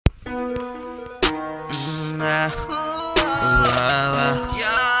I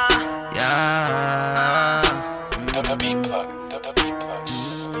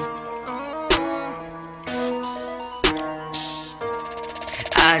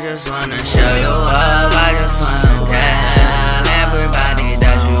just wanna show you up, I just wanna tell everybody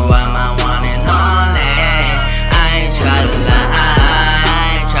that you are my one and only. I ain't tryna lie,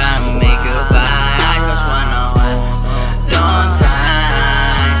 I ain't tryna make you buy. I just wanna hold on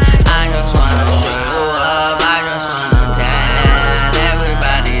time. I just wanna show you up, I just wanna tell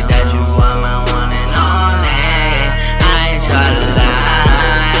everybody that you are my one and only. I ain't tryna lie,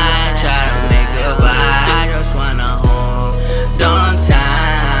 I ain't tryna make you buy. I just wanna hold on time.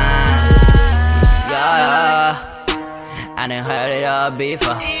 I done heard it all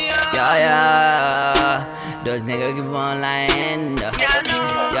before. Yeah. Those niggas keep on lying.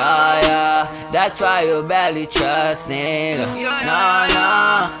 Yeah. That's why you barely trust nigga. No.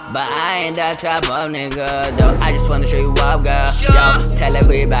 But I ain't that type of nigga though. I just wanna show you up, girl. Yo, tell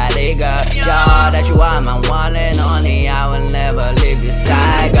everybody, girl. Yo, that you are my one and only. I will never leave your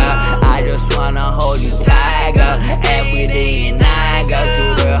side, girl. I just wanna hold you tight, girl. Every day and night, girl.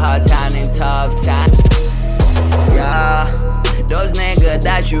 Through the hard time and tough time. Yeah, those niggas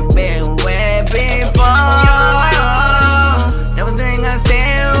that you been with before, never think I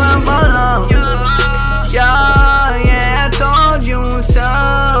said run for long. Yeah, I told you so.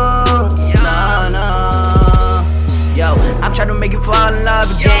 No. Yo, I'm trying to make you fall in love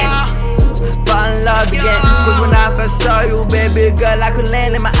again. Cause when I first saw you, baby girl, I could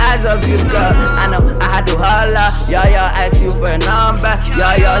land in my eyes of you, girl. I know I had to holler, yo, ask you for a number. Yo,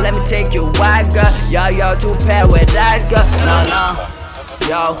 let me take you wide, girl. Yo, to paradise, girl. No.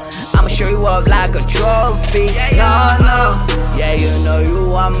 Yo, I'ma show you up like a trophy. No. Yeah, you know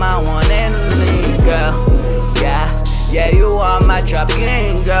you are my one and only, girl. Yeah, you are my trap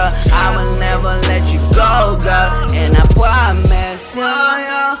king, girl. I will never let you go, girl. And I promise,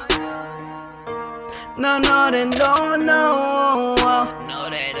 yo. No, they don't know. No,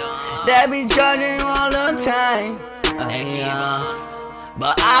 they don't. They be judging you all the time.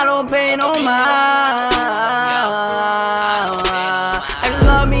 But I don't pay no mind.